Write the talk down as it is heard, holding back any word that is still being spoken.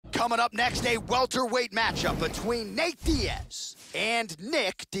Coming up next, a welterweight matchup between Nate Diaz and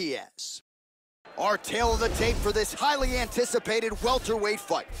Nick Diaz. Our tale of the tape for this highly anticipated welterweight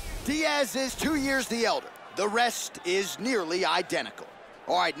fight. Diaz is 2 years the elder. The rest is nearly identical.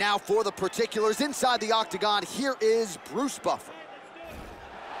 All right, now for the particulars inside the octagon, here is Bruce Buffer.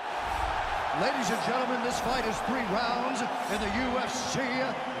 Ladies and gentlemen, this fight is 3 rounds in the UFC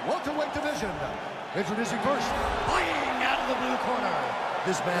welterweight division. Introducing first, fighting out of the blue corner.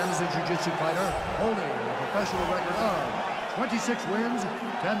 This man is a jiu-jitsu fighter holding a professional record of 26 wins,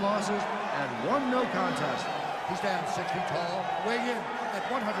 10 losses, and 1 no contest. He stands 6 feet tall, weighing in at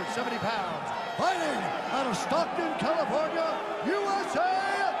 170 pounds. Fighting out of Stockton, California,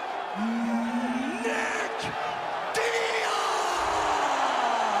 USA, Nick Diaz!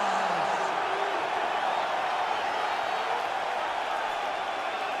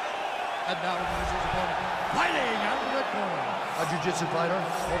 And now to his opponent, fighting out of the red corner. A jiu-jitsu fighter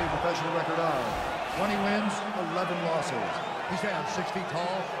holding a professional record of 20 wins, 11 losses. He stands 6 feet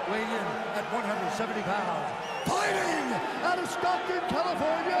tall, weighing in at 170 pounds. Fighting out of Stockton,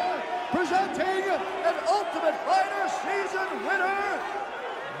 California, presenting an Ultimate Fighter season winner,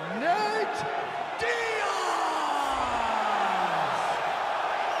 Nate Diaz!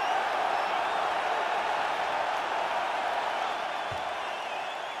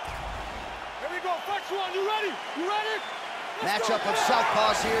 Here we go, first one, you ready? You ready? Matchup of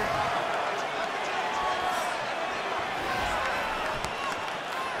southpaws here.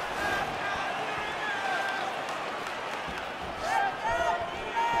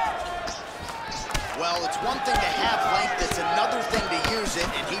 Well, it's one thing to have length, it's another thing to use it,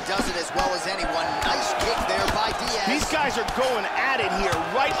 and he does it as well as anyone. Nice kick there by Diaz. These guys are going at it here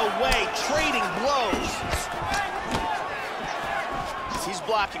right away, trading blows. He's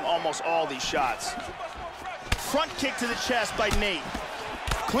blocking almost all these shots. Front kick to the chest by Nate.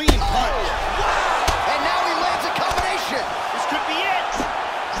 Clean punch. Wow! And now he lands a combination. This could be it.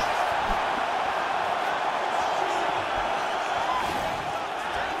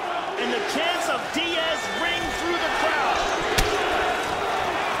 And the chance of Diaz ring through the crowd.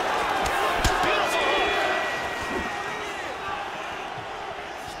 Beautiful hook.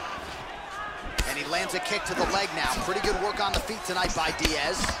 And he lands a kick to the leg now. Pretty good work on the feet tonight by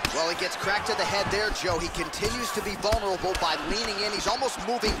Diaz. Well, he gets cracked to the head there, Joe. He continues to be vulnerable by leaning in. He's almost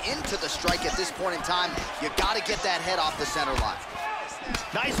moving into the strike at this point in time. You got to get that head off the center line.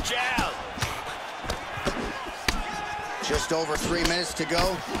 Nice jab. Just over 3 minutes to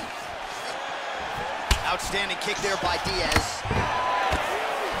go. Outstanding kick there by Diaz.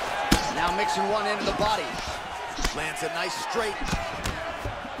 Now mixing one into the body. Lands a nice straight.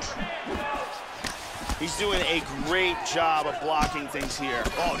 He's doing a great job of blocking things here.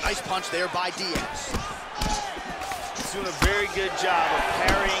 Oh, nice punch there by Diaz. He's doing a very good job of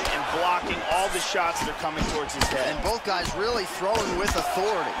parrying and blocking all the shots that are coming towards his head. And both guys really throwing with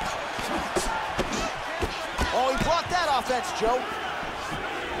authority. Oh, he blocked that offense, Joe.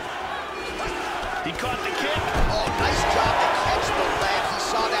 He caught the kick. Oh, nice job to catch the leg. He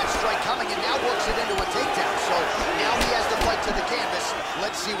saw that strike coming and now works it into a takedown. So now he has the fight to the canvas.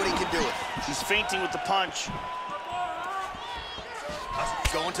 Let's see what he can do. He's feinting with the punch.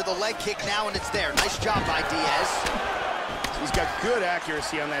 Going to the leg kick now, and it's there. Nice job by Diaz. He's got good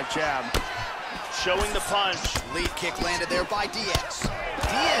accuracy on that jab. Showing the punch. Lead kick landed there by Diaz.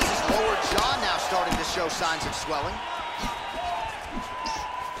 Diaz's lower jaw now starting to show signs of swelling.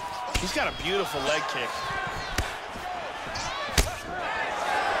 He's got a beautiful leg kick.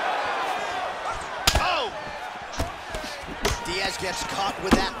 Oh! Diaz gets caught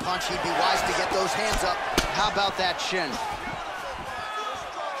with that punch. He'd be wise to get those hands up. How about that shin?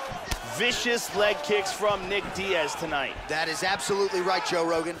 Vicious leg kicks from Nick Diaz tonight. That is absolutely right, Joe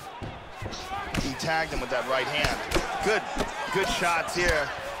Rogan. He tagged him with that right hand. Good shots here.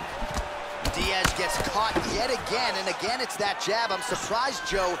 Diaz gets caught yet again, and again it's that jab. I'm surprised,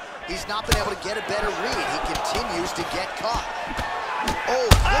 Joe, he's not been able to get a better read. He continues to get caught.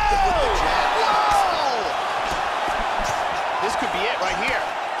 Oh, flipped him with the jab. Oh! This could be it right here.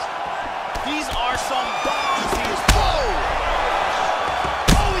 These are some bombs he is throwing.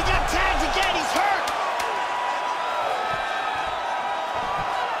 Oh, he got tagged again. He's hurt.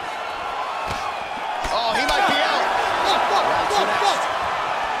 Oh, he might be out. Next.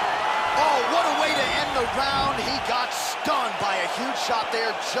 Oh, what a way to end the round. He got stunned by a huge shot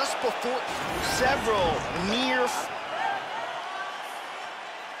there just before. Several near.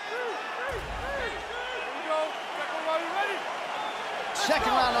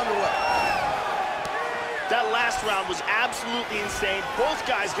 Second round underway. That last round was absolutely insane. Both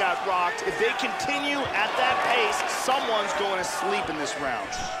guys got rocked. If they continue at that pace, someone's going to sleep in this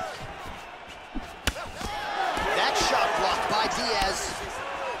round. That shot blocked by Diaz.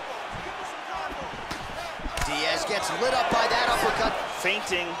 Diaz gets lit up by that uppercut.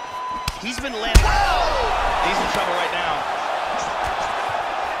 Feinting. He's been landing. Oh! He's in trouble right now.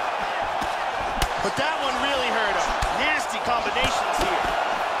 But that one really hurt him. Nasty combinations here.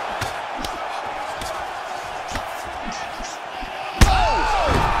 Oh!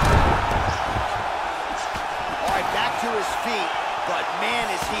 All right, back to his feet. But man,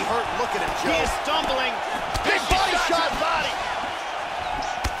 is he hurt. Look at him, Joe. He is stumbling. Big body shot. To the body.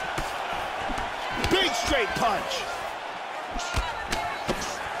 Big straight punch.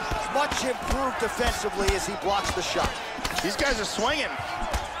 Much improved defensively as he blocks the shot. These guys are swinging.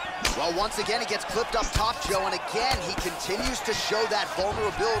 Well, once again, he gets clipped up top, Joe, and again, he continues to show that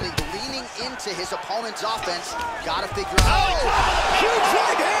vulnerability, leaning into his opponent's offense. Gotta figure out. Oh! Huge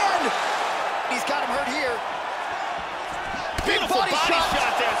right hand! He's got him hurt here. Big body shot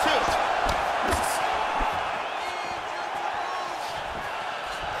there, too.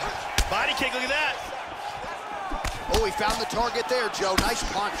 Body kick, look at that. Oh, he found the target there, Joe. Nice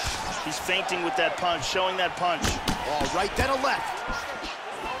punch. He's feinting with that punch, showing that punch. Oh, right, then a left.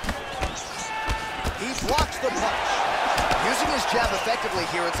 He blocks the punch. Using his jab effectively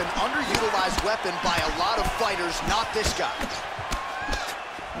here, it's an underutilized weapon by a lot of fighters, not this guy.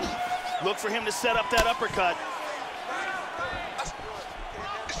 Look for him to set up that uppercut.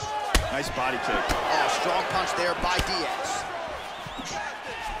 Nice body kick. Oh, strong punch there by Diaz.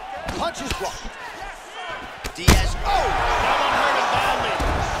 Punch is blocked. Diaz, oh! That one hurt him badly.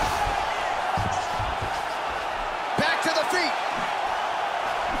 Back to the feet.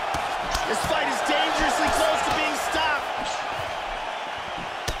 This fight is dangerously close.